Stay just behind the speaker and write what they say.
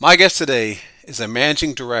My guest today is a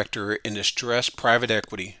managing director in distressed private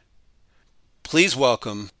equity. Please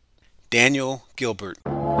welcome Daniel Gilbert.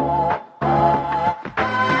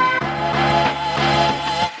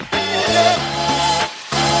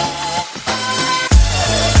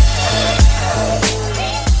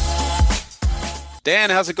 Dan,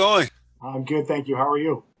 how's it going? I'm good, thank you. How are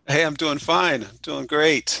you? Hey, I'm doing fine. I'm doing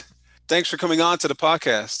great. Thanks for coming on to the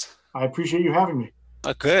podcast. I appreciate you having me.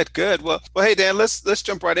 Good, good. Well, hey Dan, let's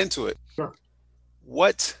jump right into it. Sure.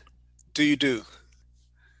 What do you do?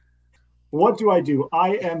 What do I do?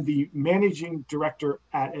 I am the managing director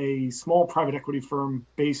at a small private equity firm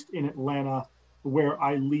based in Atlanta where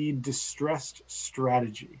I lead distressed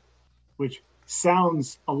strategy, which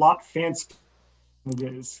sounds a lot fancy than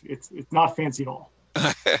it is. It's not fancy at all.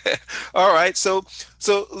 All right, so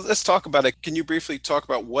let's talk about it. Can you briefly talk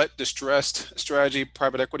about what distressed strategy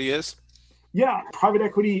private equity is? Yeah, private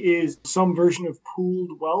equity is some version of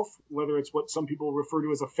pooled wealth, whether it's what some people refer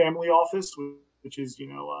to as a family office, which is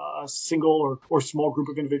a single or small group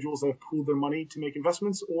of individuals that have pooled their money to make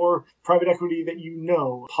investments, or private equity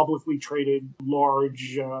that publicly traded,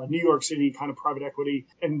 large New York City kind of private equity.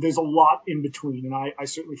 And there's a lot in between, and I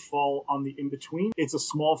certainly fall on the in between. It's a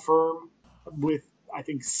small firm with I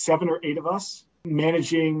think seven or eight of us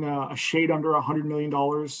managing a shade under $100 million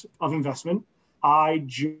of investment. I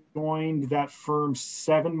joined that firm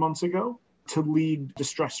 7 months ago to lead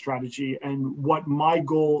distress strategy. And what my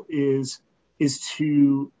goal is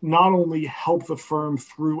to not only help the firm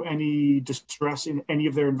through any distress in any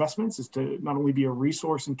of their investments, is to not only be a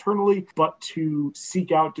resource internally, but to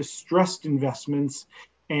seek out distressed investments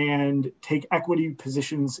and take equity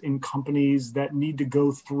positions in companies that need to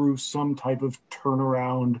go through some type of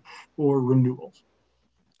turnaround or renewal.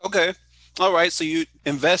 Okay. All right. So you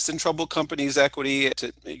invest in troubled companies' equity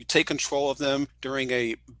you take control of them during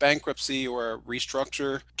a bankruptcy or a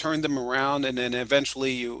restructure, turn them around, and then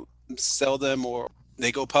eventually you sell them or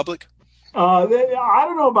they go public? I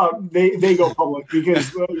don't know about they go public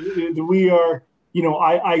because we are,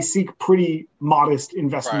 I seek pretty modest Right.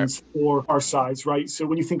 investments for our size, right? So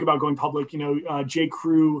when you think about going public, J.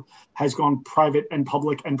 Crew has gone private and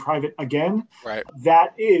public and private again. Right.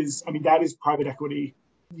 That is private equity.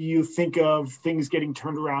 You think of things getting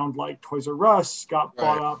turned around like Toys R Us got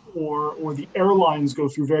bought Right. up, or the airlines go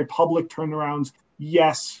through very public turnarounds.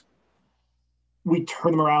 Yes, we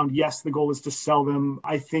turn them around. Yes, the goal is to sell them.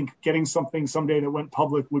 I think getting something someday that went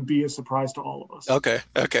public would be a surprise to all of us. Okay.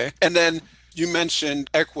 Okay. And then you mentioned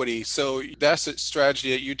equity. So that's a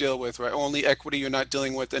strategy that you deal with, right? Only equity. You're not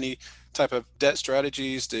dealing with any type of debt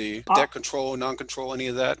strategies, the Uh, debt control, non-control, any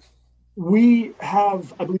of that? we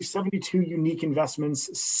have, I believe, 72 unique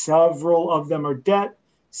investments. Several of them are debt,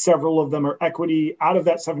 several of them are equity. Out of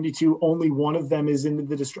that 72, only one of them is in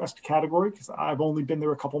the distressed category because I've only been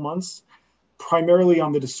there a couple months. Primarily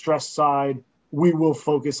on the distressed side, we will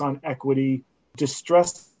focus on equity.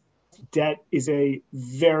 Distressed debt is a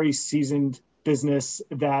very seasoned business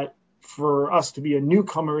that for us to be a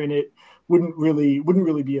newcomer in it wouldn't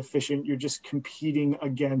really be efficient. You're just competing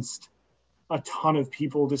against a ton of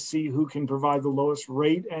people to see who can provide the lowest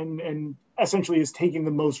rate and essentially is taking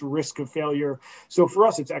the most risk of failure. So for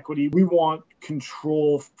us, it's equity. We want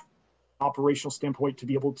control from an operational standpoint to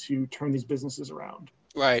be able to turn these businesses around.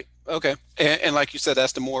 Right. Okay. And like you said,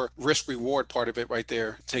 that's the more risk reward part of it right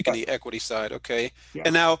there, taking Yes. the equity side. Okay. And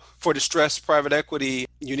Yes. now for distressed private equity,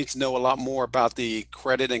 you need to know a lot more about the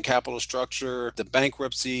credit and capital structure, the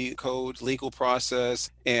bankruptcy code, legal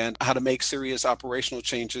process, and how to make serious operational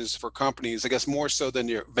changes for companies, I guess more so than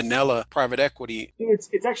your vanilla private equity.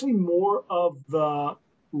 It's actually more of the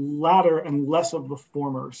latter and less of the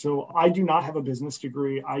former. So I do not have a business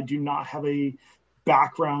degree. I do not have a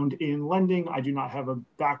background in lending. I do not have a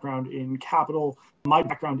background in capital. My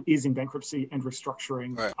background is in bankruptcy and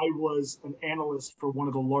restructuring. Right. I was an analyst for one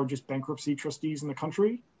of the largest bankruptcy trustees in the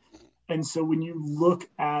country. And so when you look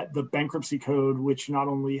at the bankruptcy code, which not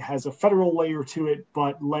only has a federal layer to it,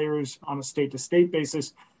 but layers on a state to state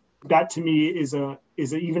basis, that to me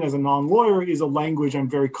even as a non-lawyer is a language I'm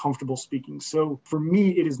very comfortable speaking. So for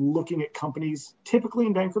me, it is looking at companies typically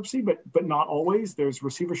in bankruptcy, but not always. There's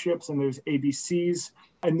receiverships and there's ABCs,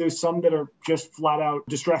 and there's some that are just flat out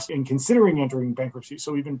distressed and considering entering bankruptcy.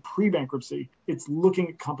 So even pre-bankruptcy, it's looking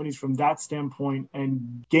at companies from that standpoint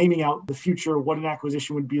and gaming out the future, what an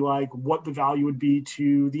acquisition would be like, what the value would be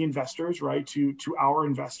to the investors, right? To our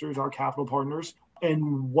investors, our capital partners,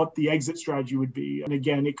 and what the exit strategy would be. And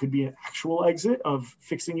again, it could be an actual exit of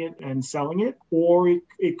fixing it and selling it, or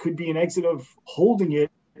it could be an exit of holding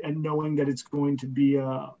it and knowing that it's going to be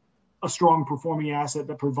a strong performing asset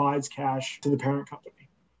that provides cash to the parent company.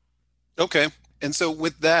 Okay. And so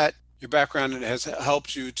with that, your background has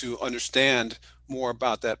helped you to understand more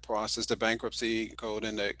about that process, the bankruptcy code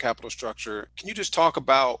and the capital structure. Can you just talk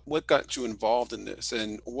about what got you involved in this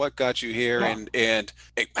and what got you here Yeah. and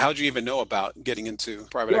how'd you even know about getting into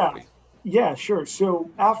private Yeah. equity? Yeah, sure.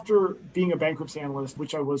 So after being a bankruptcy analyst,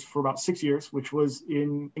 which I was for about 6 years, which was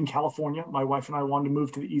in California, my wife and I wanted to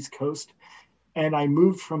move to the East Coast. And I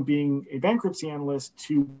moved from being a bankruptcy analyst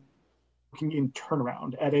to working in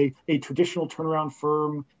turnaround at a traditional turnaround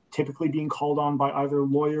firm, typically being called on by either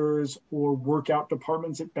lawyers or workout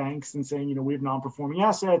departments at banks and saying, we have non-performing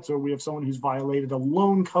assets or we have someone who's violated a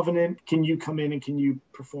loan covenant. Can you come in and can you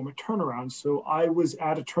perform a turnaround? So I was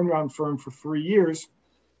at a turnaround firm for 3 years,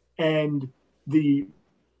 and the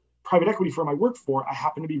private equity firm I worked for, I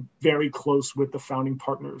happen to be very close with the founding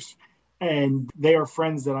partners. And they are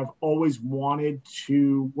friends that I've always wanted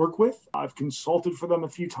to work with. I've consulted for them a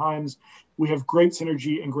few times. We have great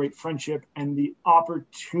synergy and great friendship, and the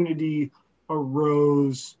opportunity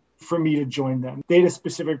arose for me to join them. They had a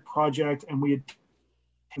specific project, and we had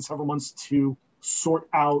taken several months to sort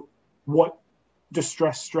out what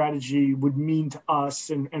distress strategy would mean to us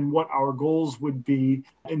and what our goals would be.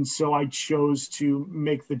 And so I chose to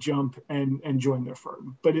make the jump and join their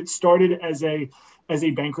firm. But it started as a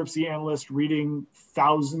bankruptcy analyst reading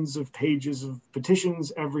thousands of pages of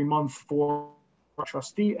petitions every month for a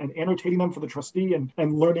trustee and annotating them for the trustee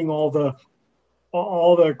and learning all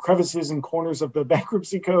the crevices and corners of the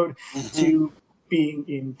bankruptcy code Hmm. to being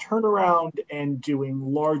in turnaround and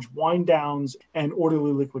doing large wind downs and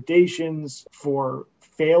orderly liquidations for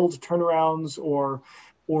failed turnarounds or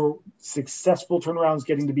successful turnarounds,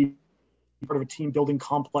 getting to be part of a team building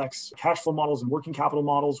complex cash flow models and working capital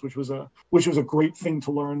models, which was a great thing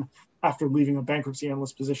to learn after leaving a bankruptcy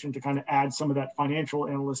analyst position, to kind of add some of that financial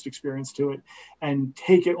analyst experience to it and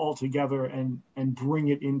take it all together and bring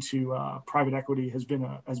it into private equity has been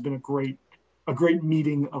a great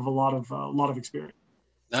meeting of a lot of experience.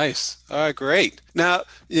 Nice. All right, great. Now,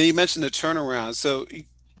 you mentioned the turnaround. So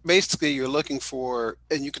basically, you're looking for,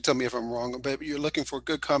 and you can tell me if I'm wrong, but you're looking for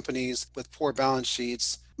good companies with poor balance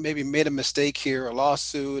sheets, maybe made a mistake here, a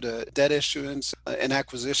lawsuit, a debt issuance, an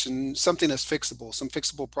acquisition, something that's fixable, some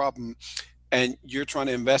fixable problem, and you're trying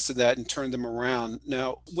to invest in that and turn them around.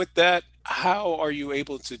 Now, with that, how are you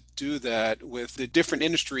able to do that with the different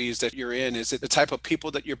industries that you're in? Is it the type of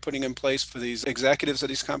people that you're putting in place for these executives of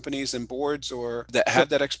these companies and boards or that So have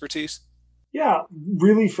that expertise? yeah,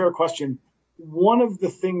 really fair question. One of the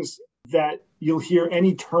things that you'll hear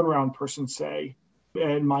any turnaround person say,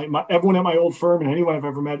 and my everyone at my old firm and anyone I've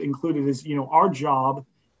ever met included, is our job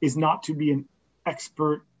is not to be an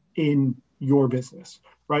expert in your business,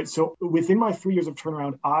 right? So within my 3 years of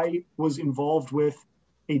turnaround, I was involved with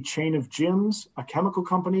a chain of gyms, a chemical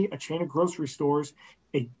company, a chain of grocery stores,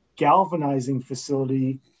 a galvanizing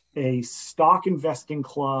facility, a stock investing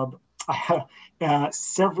club. I have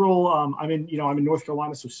several. I'm in North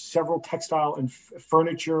Carolina, so several textile and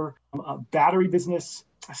furniture, battery business,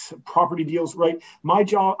 property deals. Right, my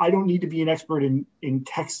job. I don't need to be an expert in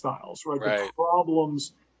textiles. Right, the Right.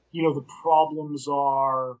 problems. The problems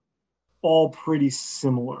are all pretty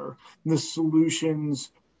similar. The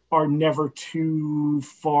solutions are never too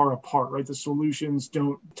far apart. Right, the solutions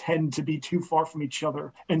don't tend to be too far from each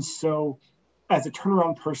other, and so as a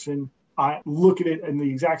turnaround person, I look at it in the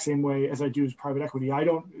exact same way as I do as private equity.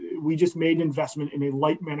 We just made an investment in a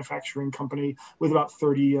light manufacturing company with about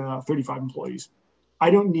 35 employees.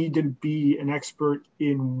 I don't need to be an expert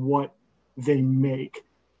in what they make.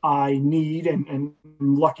 I need, and I'm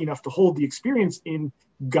lucky enough to hold the experience in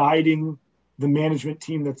guiding the management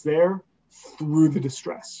team that's there through the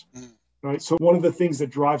distress. Mm. Right. So one of the things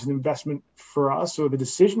that drives an investment for us, or the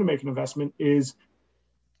decision to make an investment, is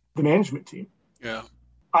the management team. Yeah.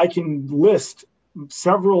 I can list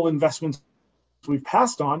several investments we've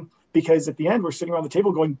passed on because at the end we're sitting around the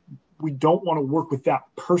table going, we don't want to work with that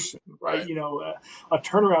person, right? Right. A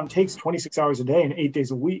turnaround takes 26 hours a day and 8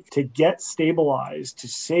 days a week. To get stabilized, to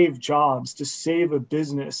save jobs, to save a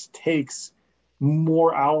business takes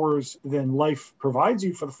more hours than life provides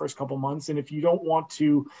you for the first couple months. And if you don't want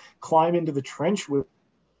to climb into the trench with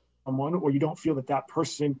someone, or you don't feel that that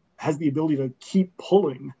person has the ability to keep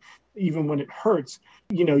pulling even when it hurts,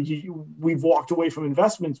 we've walked away from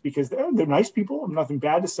investments because they're nice people. I'm nothing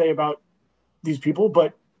bad to say about these people,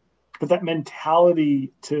 but that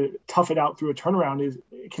mentality to tough it out through a turnaround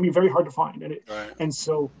it can be very hard to find. Right. And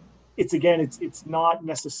so it's not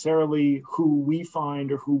necessarily who we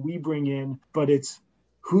find or who we bring in, but it's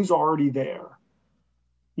who's already there.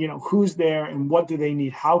 Who's there and what do they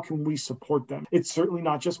need? How can we support them? It's certainly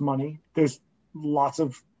not just money. There's lots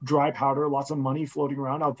of dry powder, lots of money floating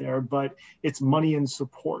around out there, but it's money and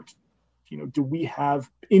support. Do we have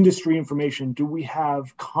industry information? Do we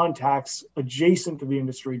have contacts adjacent to the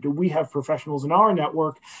industry? Do we have professionals in our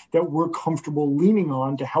network that we're comfortable leaning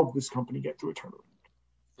on to help this company get through a turnaround?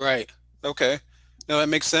 Right. Okay. No, that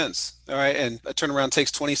makes sense. All right. And a turnaround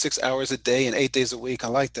takes 26 hours a day and 8 days a week. I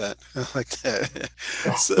like that. I like that.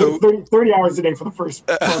 Yeah, So, 30 hours a day for the first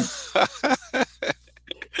month.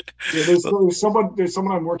 Yeah, there's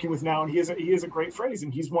someone I'm working with now, and he has a great phrase,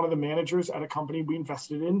 and he's one of the managers at a company we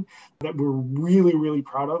invested in that we're really, really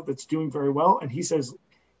proud of, that's doing very well. And he says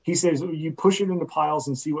you push it into piles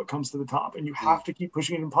and see what comes to the top, and you have to keep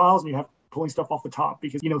pushing it in piles, and you have to pulling stuff off the top,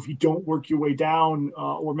 because if you don't work your way down,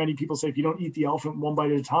 or many people say if you don't eat the elephant one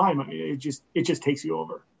bite at a time, I mean, it just takes you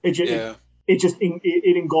over. yeah.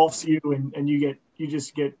 It engulfs you, and you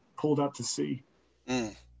just get pulled out to sea.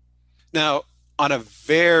 Mm. Now, on a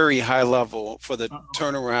very high level for the Uh-oh.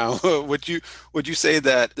 turnaround, would you say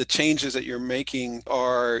that the changes that you're making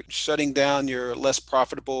are shutting down your less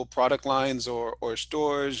profitable product lines or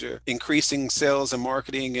stores, you're increasing sales and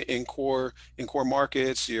marketing in core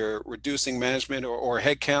markets, you're reducing management or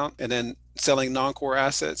headcount, and then selling non-core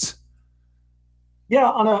assets? Yeah,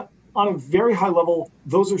 on a very high level,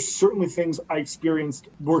 those are certainly things I experienced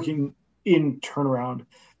working in turnaround.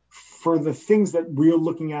 For the things that we're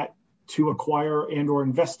looking at to acquire and or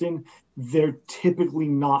invest in, they're typically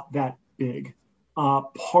not that big.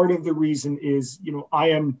 Part of the reason is,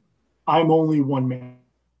 I'm only one man,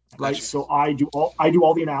 right? Gotcha. So I do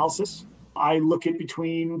all the analysis. I look at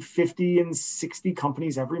between 50 and 60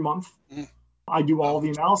 companies every month. Mm. I do all Wow. the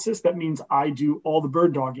analysis. That means I do all the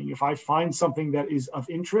bird dogging. If I find something that is of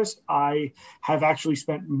interest, I have actually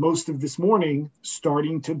spent most of this morning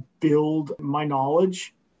starting to build my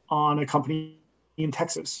knowledge on a company in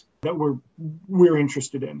Texas that we're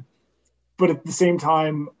interested in. But at the same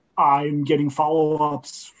time, I'm getting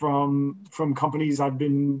follow-ups from companies I've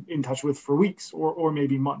been in touch with for weeks or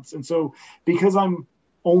maybe months. And so because I'm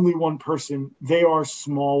only one person, they are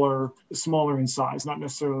smaller in size, not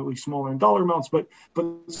necessarily smaller in dollar amounts, but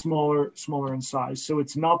smaller in size. So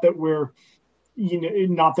it's not that we're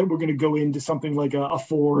going to go into something like a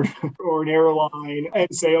Ford or an airline and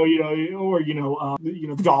say,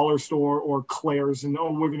 the dollar store or Claire's, and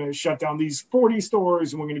we're going to shut down these 40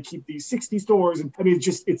 stores and we're going to keep these 60 stores. And I mean,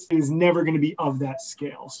 it is never going to be of that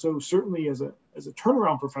scale. So certainly as a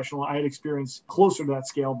turnaround professional, I had experience closer to that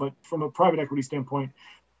scale, but from a private equity standpoint,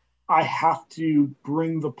 I have to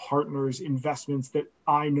bring the partners investments that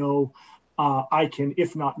I know I can,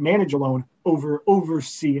 if not manage alone,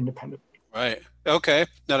 oversee independently. Right. Okay.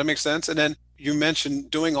 Now that makes sense. And then you mentioned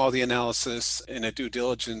doing all the analysis in a due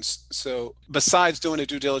diligence. So besides doing a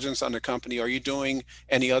due diligence on the company, are you doing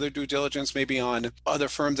any other due diligence maybe on other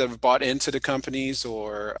firms that have bought into the companies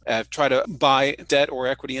or have tried to buy debt or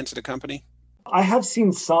equity into the company? I have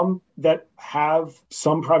seen some that have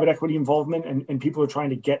some private equity involvement, and people are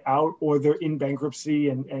trying to get out, or they're in bankruptcy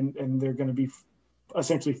and they're going to be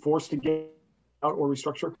essentially forced to get out or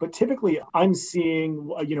restructure. But typically I'm seeing,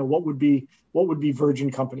 what would be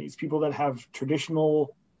virgin companies, people that have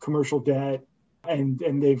traditional commercial debt, and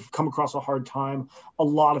they've come across a hard time. A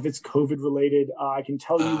lot of it's COVID related. I can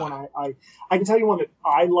tell you one I can tell you one that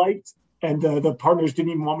I liked, and the partners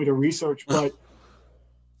didn't even want me to research, but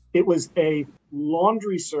it was a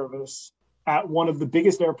laundry service at one of the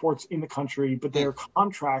biggest airports in the country, but their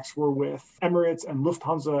contracts were with Emirates and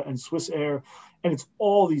Lufthansa and Swiss Air. And it's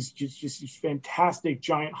all these just these fantastic,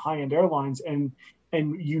 giant, high-end airlines. And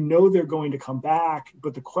they're going to come back,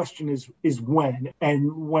 but the question is when.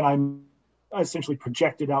 And when I'm essentially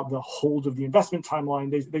projected out the hold of the investment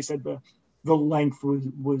timeline, they said the length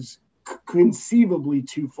was conceivably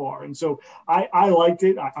too far. And so I liked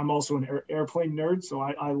it. I'm also an airplane nerd, so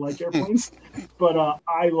I like airplanes, but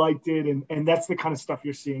I liked it. And that's the kind of stuff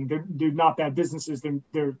you're seeing. They're not bad businesses.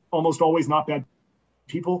 They're almost always not bad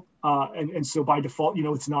people. And so by default,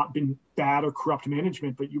 it's not been bad or corrupt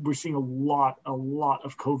management, but we're seeing a lot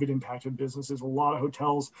of COVID impacted businesses, a lot of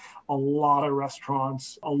hotels, a lot of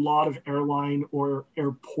restaurants, a lot of airline or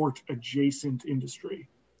airport adjacent industry.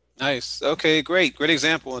 Nice. Okay, great. Great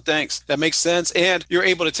example. Thanks. That makes sense. And you're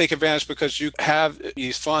able to take advantage because you have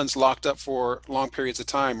these funds locked up for long periods of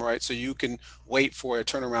time, right? So you can wait for a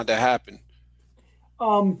turnaround to happen.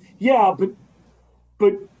 Yeah,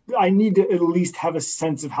 but I need to at least have a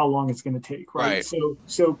sense of how long it's going to take, right? Right. So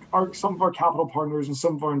some of our capital partners and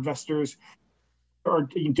some of our investors are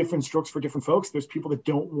in different strokes for different folks. There's people that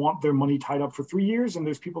don't want their money tied up for 3 years, and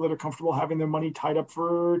there's people that are comfortable having their money tied up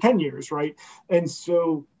for 10 years, right? And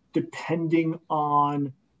so depending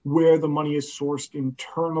on where the money is sourced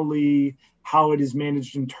internally, how it is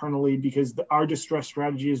managed internally, because our distress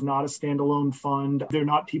strategy is not a standalone fund. They're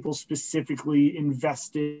not people specifically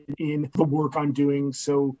invested in the work I'm doing.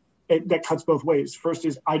 So that cuts both ways. First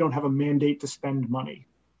is I don't have a mandate to spend money,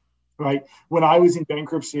 right? When I was in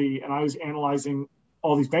bankruptcy and I was analyzing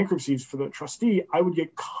all these bankruptcies for the trustee, I would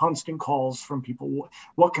get constant calls from people.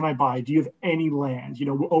 What can I buy? Do you have any land?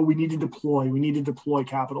 We need to deploy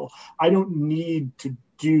capital. I don't need to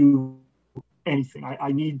do anything.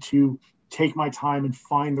 I need to take my time and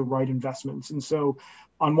find the right investments. And so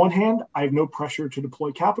on one hand, I have no pressure to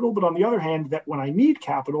deploy capital, but on the other hand, that when I need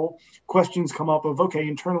capital, questions come up of, okay,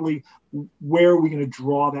 internally, where are we going to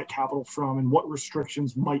draw that capital from and what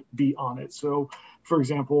restrictions might be on it? So for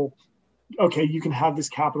example, okay, you can have this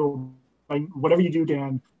capital, whatever you do,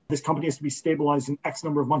 Dan, this company has to be stabilized in X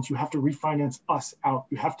number of months. You have to refinance us out.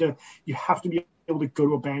 You have to be able to go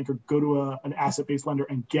to a bank or go to an asset-based lender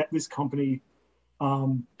and get this company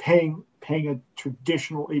paying a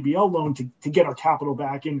traditional ABL loan to get our capital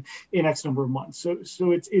back in X number of months.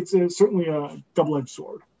 So it's certainly a double-edged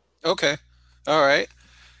sword. Okay. All right.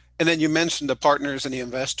 And then you mentioned the partners and the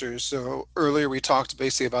investors. So earlier we talked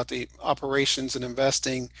basically about the operations and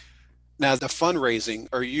investing. Now the fundraising,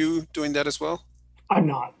 are you doing that as well? I'm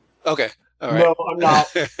not. Okay. All right. No, I'm not.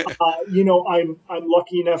 I'm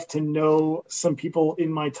lucky enough to know some people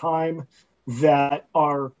in my time that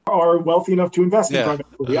are wealthy enough to invest in private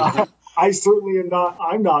equity. I certainly am not.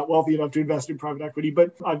 I'm not wealthy enough to invest in private equity,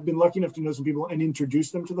 but I've been lucky enough to know some people and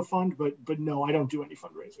introduce them to the fund. But no, I don't do any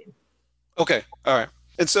fundraising. Okay. All right.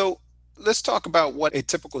 And so let's talk about what a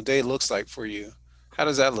typical day looks like for you. How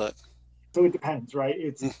does that look? So it depends, right?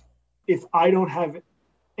 If I don't have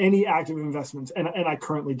any active investments, and I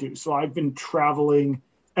currently do. So I've been traveling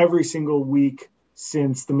every single week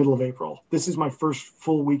since the middle of April. This is my first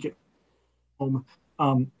full week at home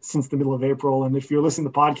since the middle of April. And if you're listening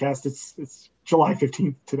to the podcast, it's July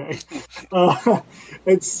 15th today.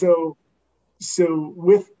 And so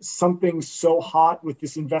with something so hot, with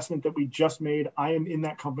this investment that we just made, I am in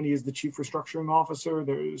that company as the chief restructuring officer.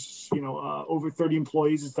 There's over 30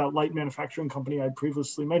 employees. It's that light manufacturing company I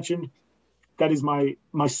previously mentioned. That is my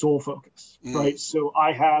sole focus, right? So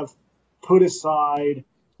I have put aside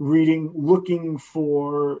looking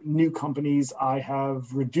for new companies. I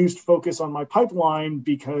have reduced focus on my pipeline,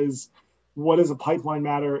 because what does a pipeline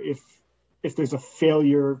matter if there's a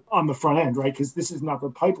failure on the front end, right? Because this is not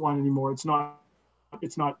the pipeline anymore. It's not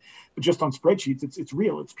just on spreadsheets. It's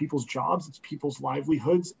real. It's people's jobs. It's people's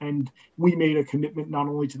livelihoods. And we made a commitment not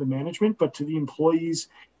only to the management, but to the employees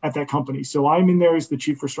at that company. So I'm in there as the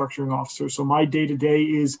chief restructuring officer. So my day-to-day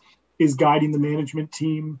is guiding the management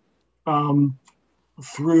team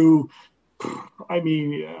through,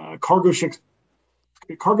 cargo ships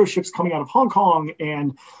coming out of Hong Kong,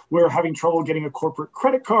 and we're having trouble getting a corporate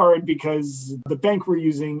credit card because the bank we're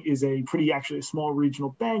using is actually a small regional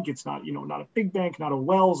bank. It's not, not a big bank, not a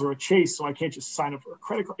Wells or a Chase. So I can't just sign up for a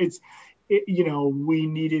credit card. We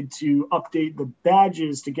needed to update the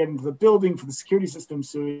badges to get into the building for the security system.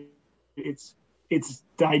 So it's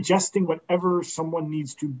digesting whatever someone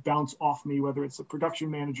needs to bounce off me, whether it's a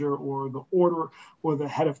production manager or the order or the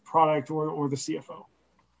head of product or the CFO.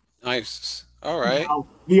 Nice. All right. Now,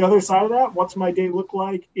 the other side of that, what's my day look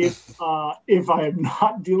like if I am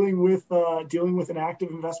not dealing with an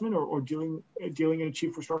active investment or dealing in a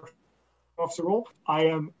chief restructuring officer role? I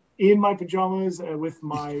am in my pajamas with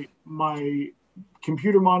my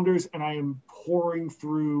computer monitors, and I am pouring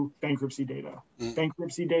through bankruptcy data.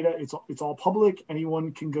 Bankruptcy data, it's all public.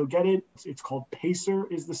 Anyone can go get it. It's called Pacer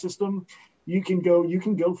is the system. You can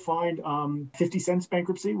go find 50 Cent's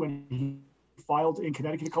bankruptcy when he filed in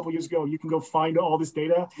Connecticut a couple years ago. You can go find all this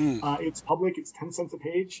data. It's public. It's 10 cents a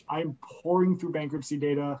page. I'm pouring through bankruptcy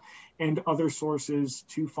data and other sources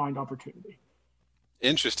to find opportunity.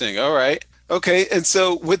 Interesting. All right. Okay. And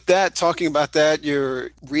so with that, talking about that, you're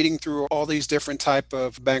reading through all these different type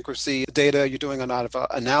of bankruptcy data. You're doing a lot of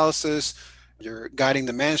analysis. You're guiding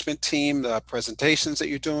the management team, the presentations that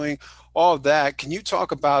you're doing, all of that. Can you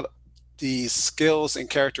talk about the skills and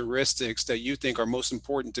characteristics that you think are most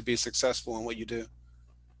important to be successful in what you do?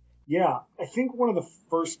 Yeah, I think one of the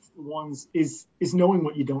first ones is knowing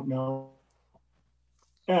what you don't know.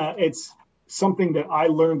 It's something that I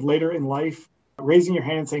learned later in life. Raising your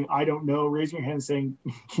hand saying, I don't know, raising your hand saying,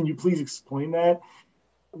 can you please explain that?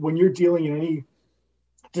 When you're dealing in any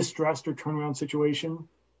distressed or turnaround situation,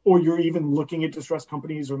 or you're even looking at distressed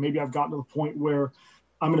companies, or maybe I've gotten to the point where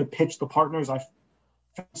I'm going to pitch the partners. I've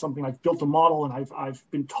built a model, and I've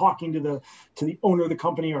been talking to the owner of the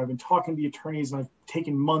company, or I've been talking to the attorneys, and I've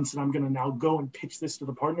taken months, and I'm going to now go and pitch this to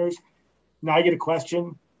the partners. Now I get a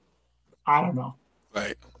question. I don't know.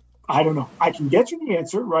 Right. I don't know. I can get you the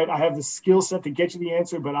answer, right? I have the skill set to get you the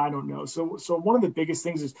answer, but I don't know. So one of the biggest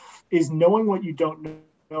things is knowing what you don't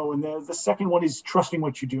know, and the second one is trusting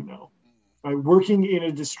what you do know. Right? Working in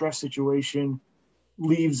a distress situation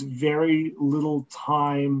leaves very little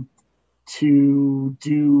time to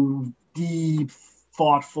do deep,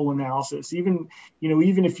 thoughtful analysis. Even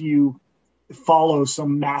if you follow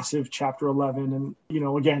some massive Chapter 11,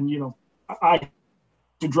 and again, I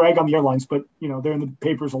to drag on the airlines, but they're in the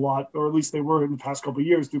papers a lot, or at least they were in the past couple of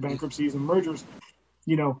years through bankruptcies and mergers.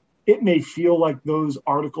 It may feel like those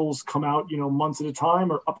articles come out, months at a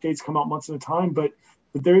time, or updates come out months at a time, but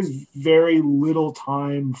there's very little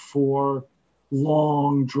time for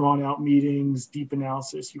long, drawn out meetings, deep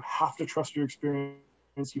analysis. You have to trust your experience.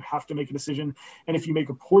 You have to make a decision. And if you make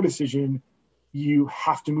a poor decision, you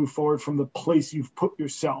have to move forward from the place you've put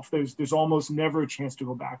yourself. There's almost never a chance to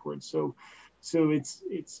go backwards. So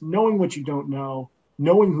it's knowing what you don't know,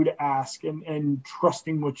 knowing who to ask, and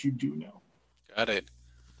trusting what you do know. Got it.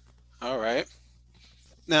 All right.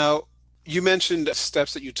 Now, you mentioned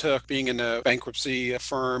steps that you took being in a bankruptcy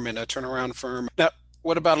firm and a turnaround firm. Now,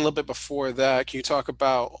 what about a little bit before that? Can you talk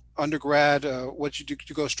about undergrad? What you do? Did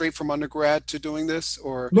you go straight from undergrad to doing this,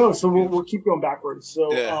 or? No, so we'll keep going backwards.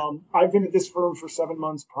 So Yeah. I've been at this firm for 7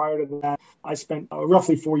 months. Prior to that, I spent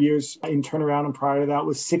roughly 4 years in turnaround, and prior to that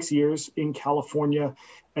was 6 years in California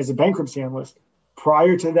as a bankruptcy analyst.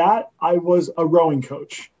 Prior to that, I was a rowing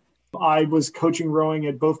coach. I was coaching rowing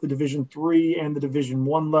at both the Division III and the Division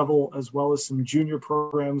I level, as well as some junior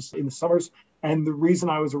programs in the summers. And the reason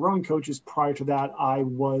I was a rowing coach is prior to that, I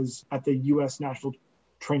was at the U.S. National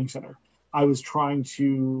Training Center. I was trying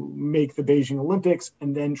to make the Beijing Olympics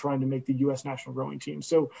and then trying to make the U.S. national rowing team.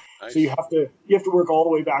 So Nice. you have to work all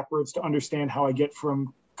the way backwards to understand how I get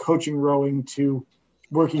from coaching rowing to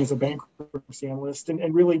working as a bankruptcy analyst.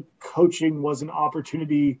 And really, coaching was an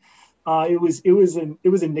opportunity. It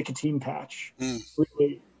was a nicotine patch.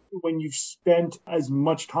 Really, when you've spent as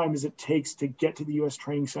much time as it takes to get to the U.S.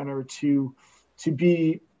 Training Center to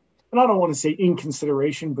be, and I don't want to say in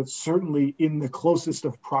consideration, but certainly in the closest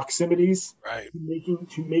of proximities, Right.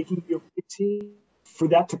 to making your team, for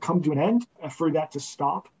that to come to an end, for that to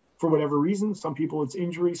stop for whatever reason. Some people it's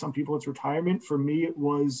injury, some people it's retirement. For me, it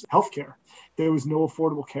was healthcare. There was no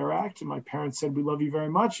Affordable Care Act, and my parents said, "We love you very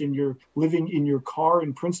much, and you're living in your car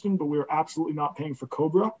in Princeton, but we're absolutely not paying for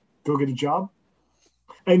Cobra. Go get a job."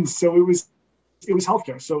 And so it was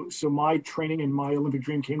healthcare. So my training and my Olympic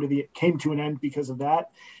dream came to an end because of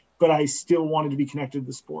that. But I still wanted to be connected to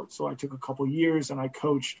the sport. So I took a couple of years and I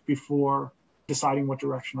coached before deciding what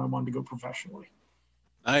direction I wanted to go professionally.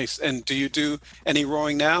 Nice. And do you do any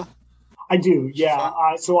rowing now? I do, yeah.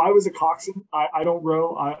 Fun. So I was a coxswain. I don't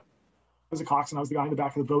row. I was a coxswain. I was the guy in the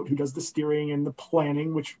back of the boat who does the steering and the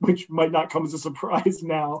planning, which might not come as a surprise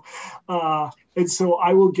now. And so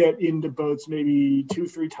I will get into boats maybe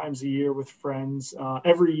 2-3 times a year with friends.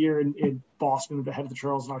 Every year in Boston at the head of the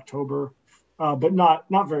Charles in October, but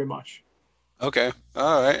not very much. Okay.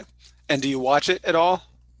 All right. And do you watch it at all?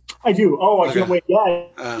 I do. Oh, I Okay. can't wait. Yeah,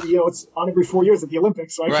 Uh, it's on every 4 years at the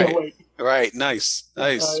Olympics, so I can't right. wait. Right. Nice.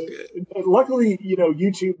 Nice. Luckily,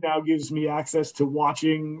 YouTube now gives me access to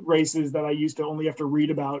watching races that I used to only have to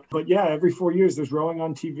read about. But yeah, every 4 years there's rowing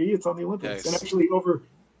on TV. It's on the Olympics. Nice. And actually,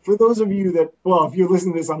 for those of you that, well, if you're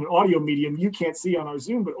listening to this on an audio medium, you can't see on our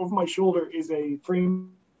Zoom, but over my shoulder is a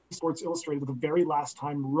frame Sports Illustrated. The very last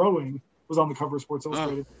time rowing was on the cover of Sports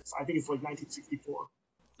Illustrated. I think it's like 1964.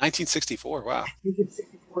 1964. Wow. I think it's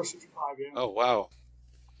 64, 65, yeah. Oh, wow.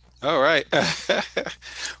 All right.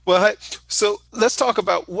 Well, so let's talk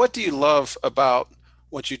about what do you love about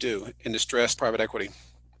what you do in distressed private equity?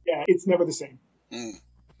 Yeah, it's never the same. Mm.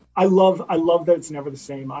 I love that it's never the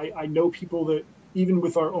same. I know people that even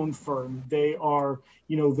with our own firm, they are,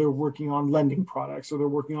 they're working on lending products or they're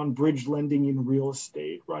working on bridge lending in real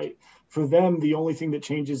estate, right? For them, the only thing that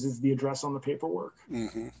changes is the address on the paperwork.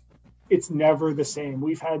 Mm-hmm. It's never the same.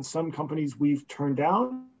 We've had some companies we've turned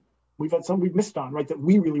down. We've had some we've missed on, right, that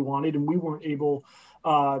we really wanted and we weren't able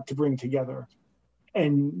to bring together.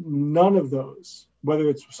 And none of those, whether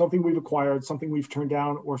it's something we've acquired, something we've turned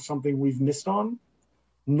down, or something we've missed on,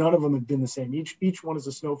 none of them have been the same. Each one is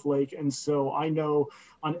a snowflake. And so I know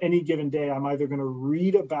on any given day, I'm either going to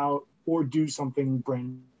read about or do something brand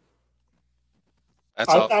new. That's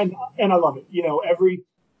awesome. And I love it.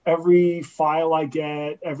 Every file I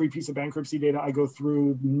get, every piece of bankruptcy data I go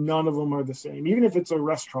through, none of them are the same. Even if it's a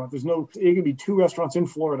restaurant, it could be 2 restaurants in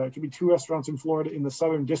Florida. It could be 2 restaurants in Florida in the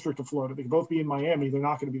Southern District of Florida. They could both be in Miami. They're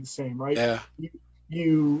not going to be the same, right? Yeah.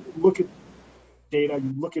 You look at data,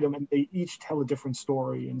 you look at them, and they each tell a different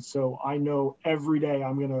story. And so I know every day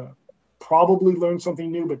I'm going to probably learn something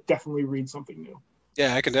new, but definitely read something new.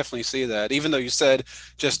 Yeah, I can definitely see that. Even though you said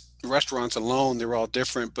just restaurants alone, they're all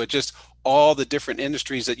different, but just all the different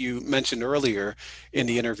industries that you mentioned earlier in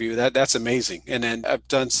the interview, that's amazing. And then I've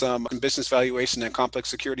done some business valuation and complex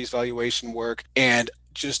securities valuation work, and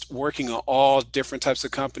just working on all different types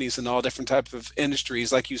of companies and all different types of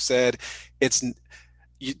industries. Like you said, it's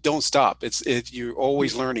you don't stop. You're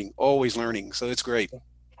always learning, always learning. So it's great.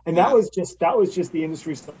 And Yeah. that was just the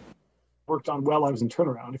industry stuff worked on while I was in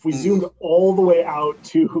turnaround. If we Mm, zoomed all the way out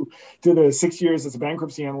to the 6 years as a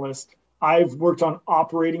bankruptcy analyst, I've worked on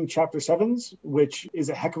operating Chapter 7s, which is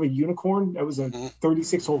a heck of a unicorn. That was a mm,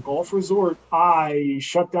 36-hole golf resort. I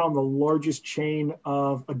shut down the largest chain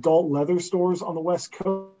of adult leather stores on the West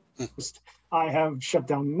mm. Coast. I have shut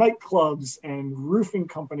down nightclubs and roofing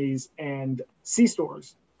companies and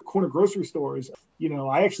C-stores, corner grocery stores.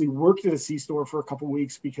 I actually worked at a C-store for a couple of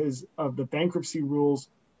weeks because of the bankruptcy rules.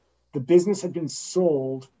 The business had been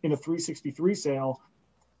sold in a 363 sale,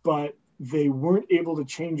 but they weren't able to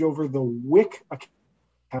change over the WIC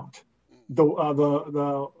account, the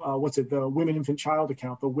women, infant, child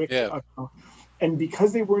account, the WIC Yeah. account. And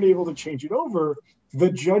because they weren't able to change it over, the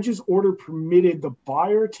judge's order permitted the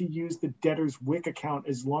buyer to use the debtor's WIC account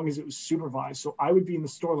as long as it was supervised. So I would be in the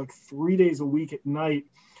store like 3 days a week at night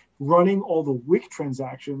running all the WIC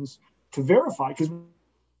transactions to verify, because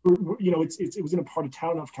it was in a part of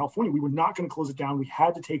town of California. We were not going to close it down. We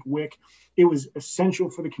had to take WIC. It was essential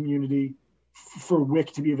for the community for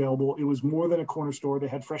WIC to be available. It was more than a corner store. They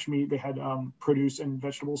had fresh meat, they had produce and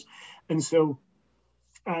vegetables. And so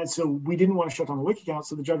we didn't want to shut down the WIC account.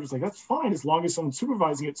 So the judge was like, that's fine as long as someone's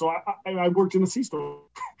supervising it. So I worked in the C-store.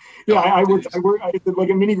 I worked like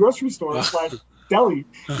a mini grocery store / deli.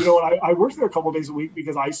 And I worked there a couple of days a week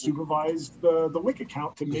because I supervised the WIC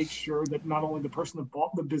account to make sure that not only the person that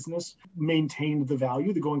bought the business maintained the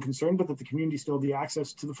value, the going concern, but that the community still had the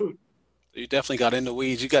access to the food. You definitely got in the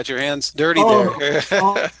weeds. You got your hands dirty Oh, there.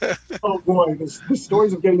 oh boy, the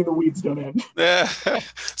stories of getting in the weeds don't end. Yeah.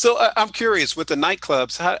 So I'm curious with the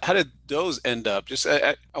nightclubs, how did those end up? Just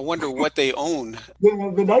I wonder what they own.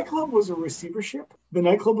 The nightclub was a receivership. They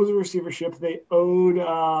owed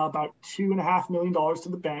about $2.5 million to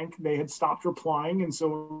the bank. They had stopped replying, and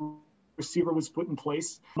so a receiver was put in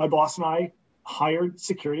place. My boss and I hired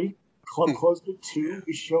security. Club closed at 2.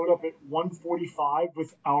 We showed up at 1:45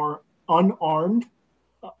 with our unarmed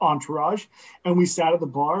entourage, and we sat at the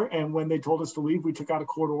bar. And when they told us to leave, we took out a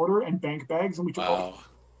court order and bank bags, and we took off.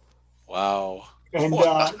 Wow. And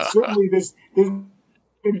Wow. certainly there's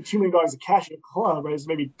maybe $2 million of cash in a club, right? It's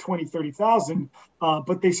maybe 20, 30,000.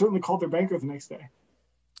 But they certainly called their banker the next day.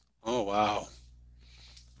 Oh, wow.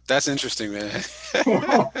 That's interesting, man.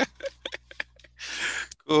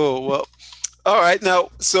 Cool. Well, all right. Now,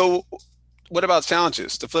 so what about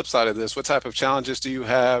challenges? The flip side of this, what type of challenges do you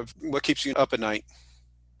have? What keeps you up at night?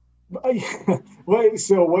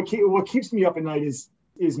 So what keeps me up at night is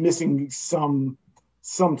missing some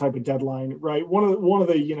type of deadline, right? One of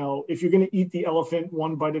the if you're going to eat the elephant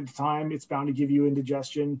one bite at a time, it's bound to give you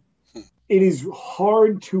indigestion. It is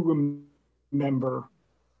hard to remember,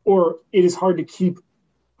 or it is hard to keep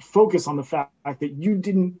focus on the fact that you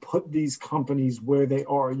didn't put these companies where they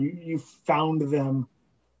are. You found them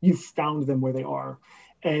where they are,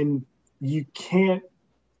 and you can't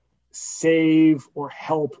save or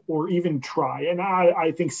help or even try. And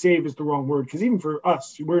I think save is the wrong word, because even for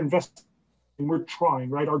us, we're investing, we're trying,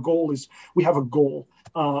 right? Our goal is, we have a goal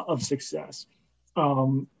of success.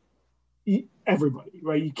 Everybody,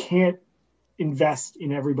 right? You can't invest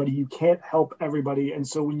in everybody. You can't help everybody. And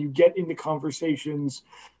so when you get into conversations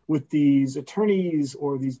with these attorneys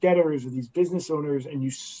or these debtors or these business owners, and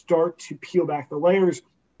you start to peel back the layers,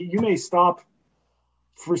 you may stop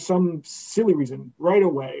for some silly reason right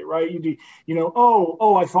away, right?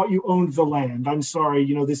 I thought you owned the land. I'm sorry,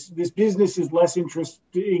 this business is less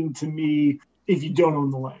interesting to me if you don't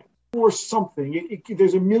own the land, or something.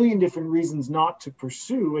 There's a million different reasons not to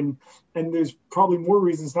pursue, and there's probably more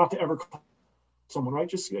reasons not to ever call someone, right?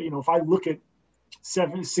 Just, if I look at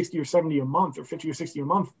 60 or 70 a month, or 50 or 60 a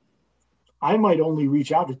month, I might only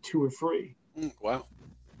reach out to 2 or 3. Wow.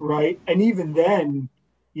 Right. And even then,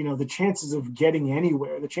 the chances of getting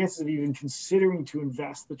anywhere, the chances of even considering to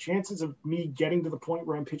invest, the chances of me getting to the point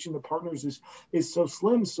where I'm pitching the partners is so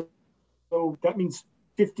slim. So that means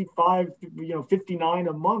 55, 59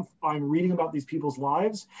 a month, I'm reading about these people's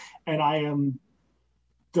lives, and I am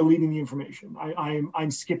deleting the information.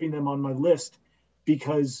 I'm skipping them on my list,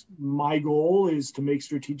 because my goal is to make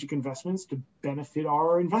strategic investments to benefit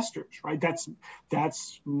our investors, right?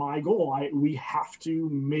 That's my goal. We have to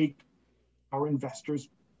make our investors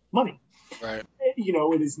money. Right.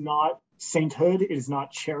 It is not sainthood. It is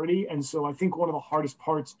not charity. And so I think one of the hardest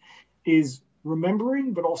parts is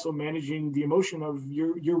remembering, but also managing the emotion of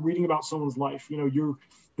you're reading about someone's life.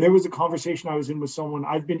 There was a conversation I was in with someone.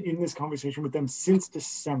 I've been in this conversation with them since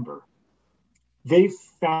December. They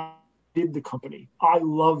founded the company. I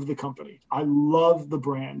love the company. I love the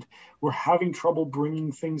brand. We're having trouble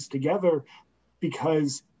bringing things together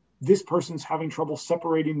because this person's having trouble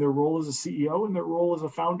separating their role as a CEO and their role as a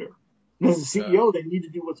founder. And as a CEO, they need to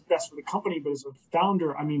do what's best for the company, but as a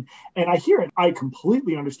founder, I mean, and I hear it, I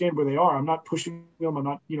completely understand where they are. I'm not pushing them, I'm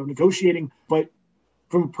not, negotiating, but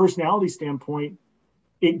from a personality standpoint,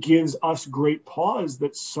 it gives us great pause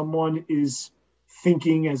that someone is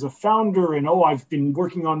thinking as a founder and, I've been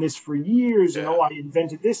working on this for years and, I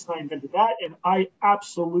invented this and I invented that. And I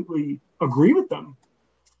absolutely agree with them.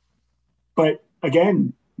 But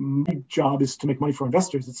again, my job is to make money for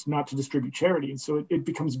investors. It's not to distribute charity. And so it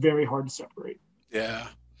becomes very hard to separate. Yeah.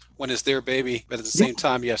 When it's their baby, but at the same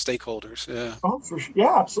time, you have stakeholders. Yeah. Oh, for sure.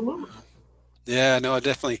 Yeah, absolutely. Yeah, no, I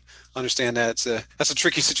definitely understand that. That's a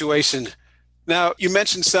tricky situation. Now, you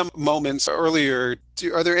mentioned some moments earlier.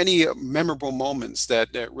 Are there any memorable moments that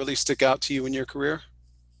really stick out to you in your career?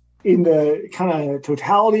 In the kind of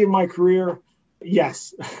totality of my career,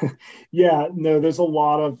 yes. Yeah, no, there's a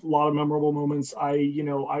lot of memorable moments. I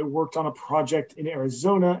worked on a project in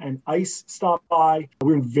Arizona and ICE stopped by.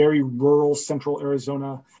 We were in very rural central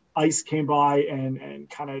Arizona. ICE came by and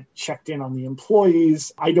kind of checked in on the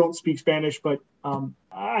employees. I don't speak Spanish, but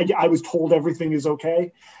I was told everything is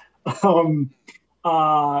okay. The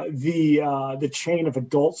chain of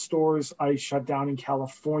adult stores I shut down in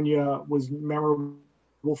California was memorable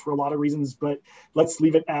for a lot of reasons, but let's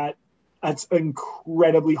leave it at that's an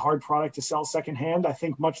incredibly hard product to sell secondhand. I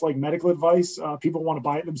think much like medical advice, people want to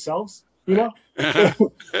buy it themselves. I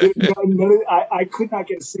could not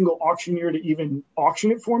get a single auctioneer to even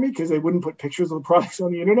auction it for me because they wouldn't put pictures of the products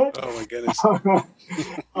on the internet. Oh my goodness.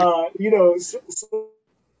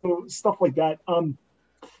 So stuff like that.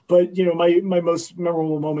 But my most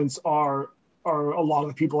memorable moments are a lot of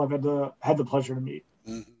the people I've had the pleasure to meet.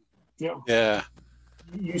 Mm-hmm. Yeah.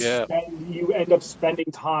 You end up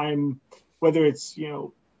spending time, whether it's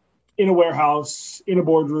in a warehouse, in a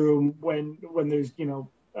boardroom, when there's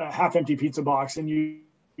a half empty pizza box, and you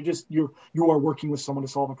are working with someone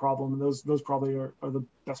to solve a problem, and those probably are the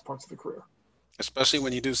best parts of the career. Especially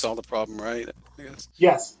when you do solve the problem, right?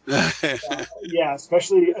 Yes. Yeah,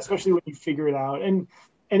 especially when you figure it out, and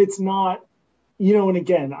it's not, and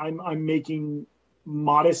again, I'm making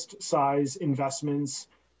modest size investments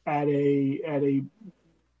at a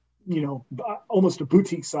almost a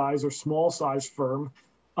boutique size or small size firm,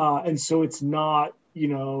 and so it's not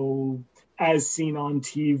as seen on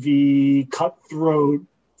TV, cutthroat,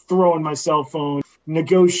 throwing my cell phone,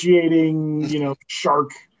 negotiating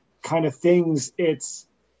shark kind of things. It's,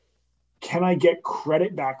 can I get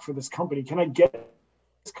credit back for this company? Can I get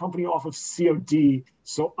this company off of COD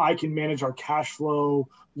so I can manage our cash flow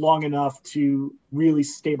long enough to really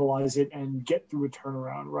stabilize it and get through a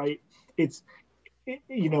turnaround, right? It's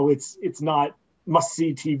not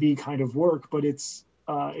must-see TV kind of work, but it's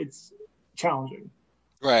challenging.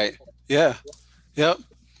 Right. Yeah. Yep.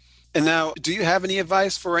 And now, do you have any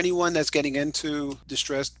advice for anyone that's getting into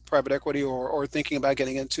distressed private equity or thinking about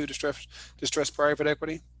getting into distressed private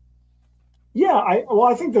equity? Yeah, I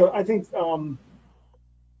think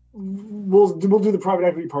we'll do the private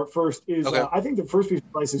equity part first. Okay. I think the first piece of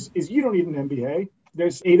advice is you don't need an MBA.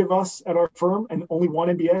 There's 8 of us at our firm and only one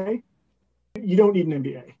MBA. You don't need an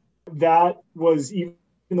MBA. That was, even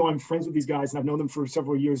though I'm friends with these guys and I've known them for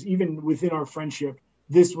several years, even within our friendship,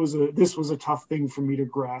 this was a tough thing for me to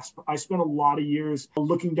grasp. I spent a lot of years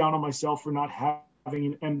looking down on myself for not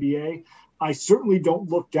having an MBA. I certainly don't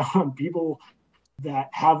look down on people that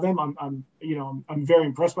have them. I'm very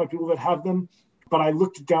impressed by people that have them, but I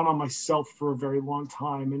looked down on myself for a very long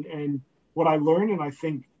time. And what I learned, and I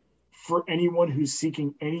think for anyone who's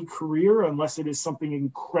seeking any career, unless it is something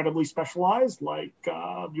incredibly specialized, like you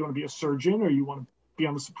want to be a surgeon or you want to be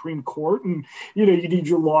on the Supreme Court and you need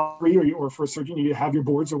your law degree, or for a surgeon you need to have your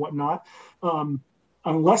boards or whatnot,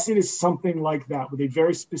 unless it is something like that with a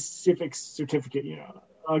very specific certificate,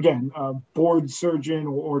 again, board surgeon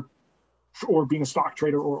or being a stock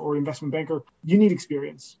trader or investment banker, you need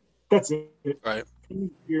experience. That's it. Right. You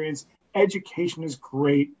need experience. Education is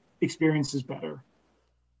great. Experience is better.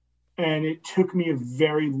 And it took me a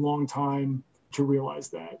very long time to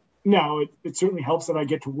realize that. Now, it certainly helps that I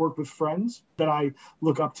get to work with friends that I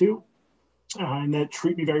look up to and that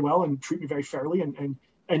treat me very well and treat me very fairly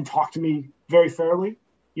and talk to me very fairly.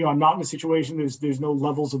 I'm not in a situation, there's no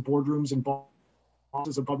levels of boardrooms and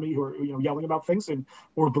bosses above me who are, yelling about things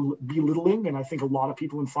or belittling. And I think a lot of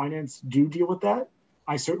people in finance do deal with that.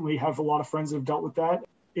 I certainly have a lot of friends that have dealt with that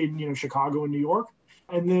in, Chicago and New York.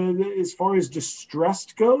 And then as far as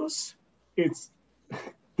distressed goes,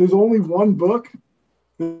 there's only one book.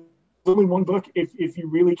 There's only one book. If you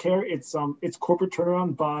really care, it's Corporate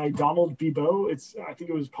Turnaround by Donald Bibeau. I think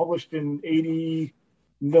it was published in the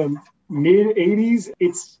mid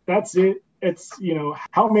 80s. That's it. It's,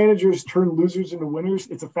 how managers turn losers into winners.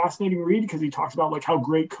 It's a fascinating read because he talks about like how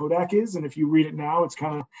great Kodak is. And if you read it now, it's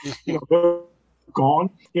kind of, they're gone.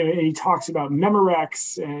 And he talks about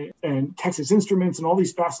Memorex and Texas Instruments and all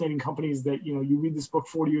these fascinating companies that, you read this book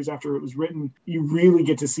 40 years after it was written, you really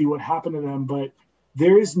get to see what happened to them. But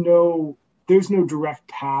there's no direct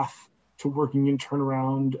path to working in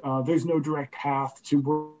turnaround. There's no direct path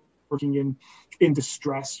to working in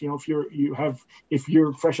distress. If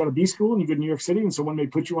you're fresh out of B school and you go to New York City and someone may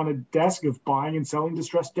put you on a desk of buying and selling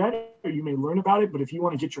distressed debt, or you may learn about it. But if you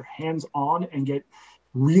want to get your hands on and get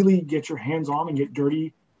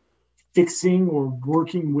dirty fixing or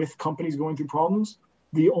working with companies going through problems,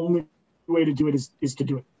 the only way to do it is to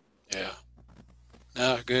do it. Yeah.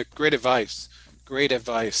 No, good. Great advice. Great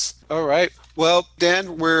advice. All right. Well,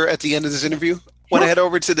 Dan, we're at the end of this interview. Want to head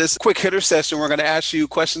over to this quick hitter session. We're going to ask you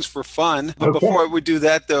questions for fun. But before we do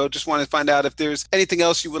that, though, just want to find out if there's anything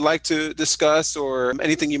else you would like to discuss or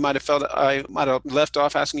anything you might have felt I might have left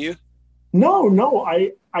off asking you. No,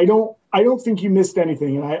 I don't think you missed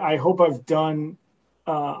anything, and I hope I've done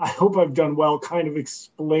well, kind of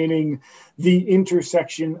explaining the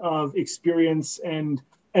intersection of experience and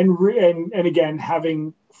again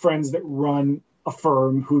having friends that run a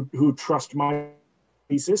firm who trust my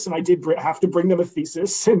thesis, and I did have to bring them a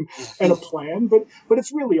thesis and a plan, but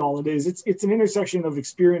it's really all it is. It's an intersection of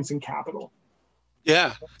experience and capital.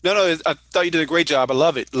 Yeah. No, I thought you did a great job. I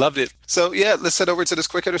love it. Loved it. So yeah, let's head over to this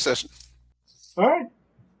quick hitter session. All right.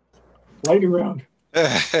 Lightning round.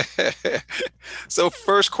 So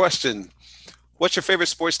first question, what's your favorite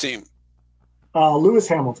sports team? Lewis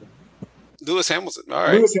Hamilton. Lewis Hamilton. All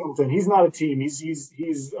right. Lewis Hamilton. He's not a team. He's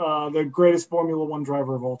the greatest Formula One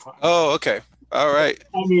driver of all time. Oh, okay. All right.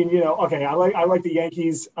 I mean, okay. I like the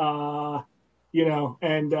Yankees. And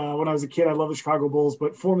when I was a kid, I loved the Chicago Bulls.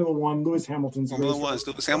 But Formula One, Lewis Hamilton's Formula One is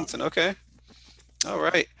Lewis Hamilton. Okay. All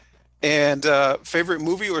right. And favorite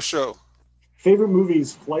movie or show? Favorite movie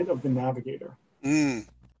is Flight of the Navigator.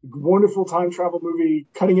 Wonderful time travel movie,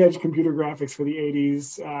 cutting edge computer graphics for the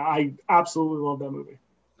 80s. I absolutely love that movie.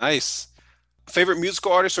 Nice. Favorite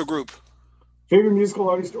musical artist or group? Favorite musical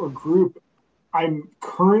artist or group? I'm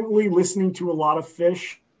currently listening to a lot of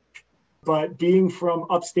Phish, but being from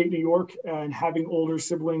upstate New York and having older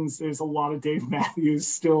siblings, there's a lot of Dave Matthews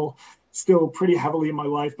still pretty heavily in my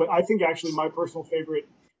life. But I think actually my personal favorite,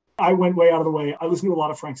 I went way out of the way. I listen to a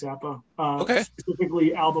lot of Frank Zappa,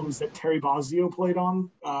 specifically albums that Terry Bozzio played on.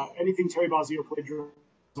 Anything Terry Bozzio played,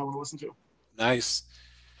 I want to listen to. Nice.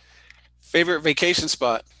 Favorite vacation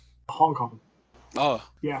spot? Hong Kong. Oh,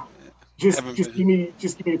 yeah. Just give me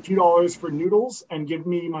a few dollars for noodles and give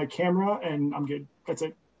me my camera and I'm good. That's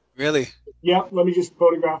it. Really? Yeah. Let me just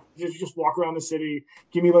photograph. Just walk around the city.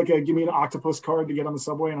 Give me an octopus card to get on the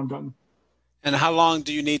subway and I'm done. And how long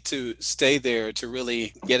do you need to stay there to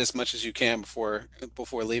really get as much as you can before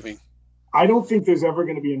leaving? I don't think there's ever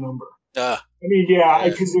going to be a number. I mean,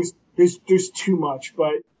 because there's too much.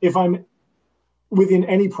 But if I'm within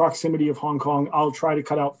any proximity of Hong Kong, I'll try to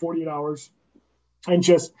cut out 48 hours and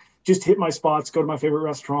just hit my spots, go to my favorite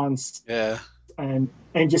restaurants. Yeah. And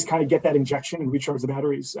just kind of get that injection and recharge the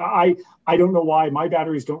batteries. I don't know why my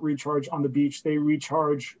batteries don't recharge on the beach. They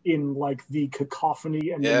recharge in like the cacophony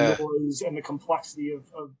and the noise and the complexity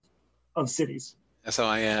of cities. That's how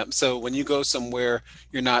I am. So when you go somewhere,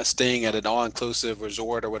 you're not staying at an all-inclusive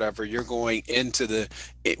resort or whatever. You're going into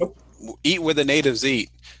eat where the natives eat.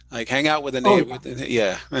 Like hang out with the natives.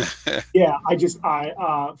 Yeah. Yeah.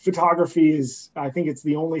 Photography is, I think it's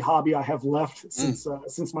the only hobby I have left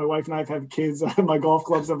since my wife and I have had kids. My golf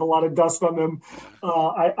clubs have a lot of dust on them.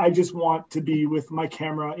 I just want to be with my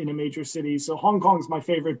camera in a major city. So Hong Kong's my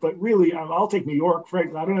favorite, but really I'll take New York,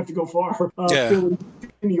 frankly. I don't have to go far. Philly,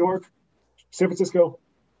 New York, San Francisco.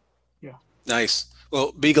 Yeah. Nice.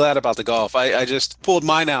 Well, be glad about the golf. I just pulled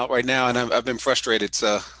mine out right now and I've been frustrated.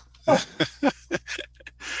 So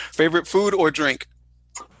favorite food or drink?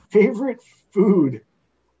 Favorite food.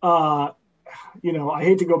 I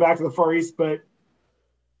hate to go back to the Far East, but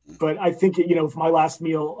I think, my last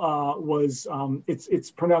meal was,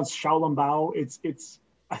 it's pronounced xiaolongbao.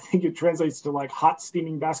 I think it translates to like hot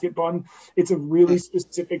steaming basket bun. It's a really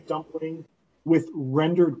specific dumpling with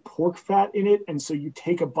rendered pork fat in it. And so you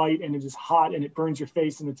take a bite and it is hot and it burns your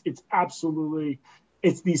face. And it's absolutely,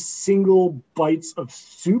 it's these single bites of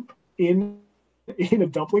soup in a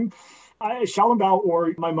dumpling. Xiaolongbao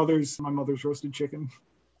or my mother's roasted chicken.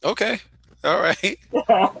 Okay. All right.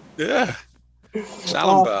 Yeah. Yeah.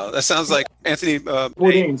 Xiaolongbao. That sounds like Anthony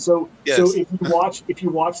Bourdain. So yes. So if you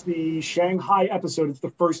watch the Shanghai episode, it's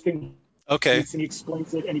the first thing. Okay. And he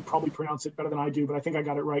explains it, and he probably pronounced it better than I do, but I think I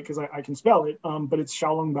got it right because I can spell it. But it's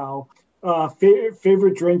Xiaolongbao.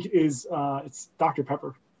 Favorite drink is it's Dr.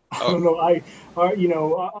 Pepper. I don't know.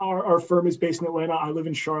 Our firm is based in Atlanta. I live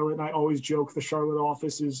in Charlotte, and I always joke the Charlotte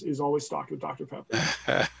office is always stocked with Dr.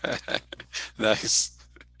 Pepper. Nice.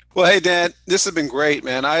 Well, hey, Dan, this has been great,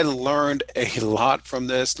 man. I learned a lot from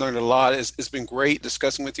this, learned a lot. It's been great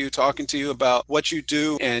discussing with you, talking to you about what you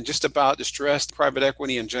do and just about distressed private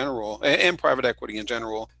equity in general and private equity in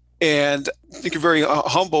general. And I think you're very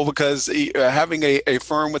humble because having a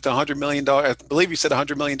firm with $100 million, I believe you said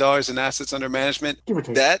 $100 million in assets under management,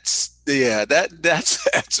 that's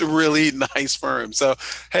a really nice firm. So,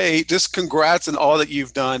 hey, just congrats on all that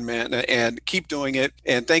you've done, man, and keep doing it.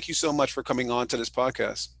 And thank you so much for coming on to this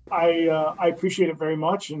podcast. I appreciate it very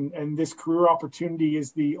much. And this career opportunity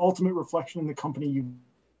is the ultimate reflection in the company you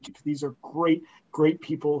keep. These are great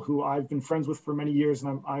people who I've been friends with for many years,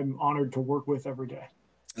 and I'm honored to work with every day.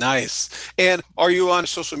 Nice. And are you on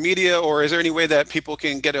social media, or is there any way that people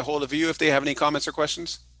can get a hold of you if they have any comments or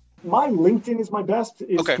questions? My LinkedIn is my best.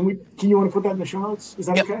 Okay. Can you want to put that in the show notes? Is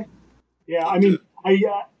that Yep. okay? Yeah. I mean,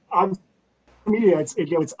 I'm media.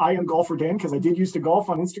 It's I am golfer Dan because I did used to golf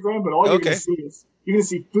on Instagram, but all you're going to see is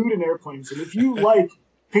food and airplanes. And if you like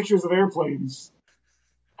pictures of airplanes,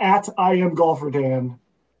 at I am golfer Dan,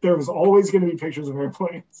 there's always going to be pictures of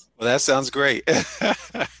airplanes. Well, that sounds great.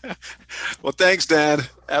 Well, thanks, Dan.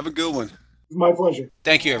 Have a good one. My pleasure.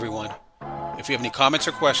 Thank you, everyone. If you have any comments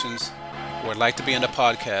or questions or would like to be on the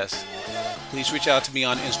podcast, please reach out to me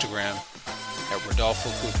on Instagram at Rodolfo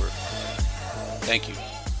Cooper. Thank you.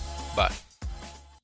 Bye.